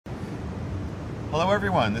Hello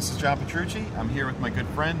everyone, this is John Petrucci. I'm here with my good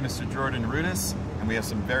friend, Mr. Jordan Rudis, and we have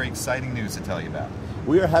some very exciting news to tell you about.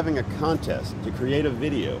 We are having a contest to create a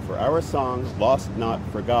video for our song, Lost Not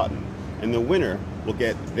Forgotten, and the winner will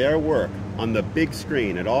get their work on the big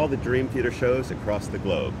screen at all the Dream Theater shows across the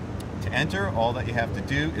globe. To enter, all that you have to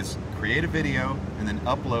do is create a video and then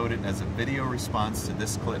upload it as a video response to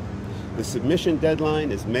this clip. The submission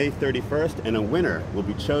deadline is May 31st, and a winner will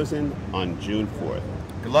be chosen on June 4th.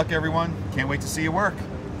 Good luck everyone, can't wait to see your work.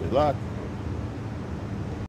 Good luck.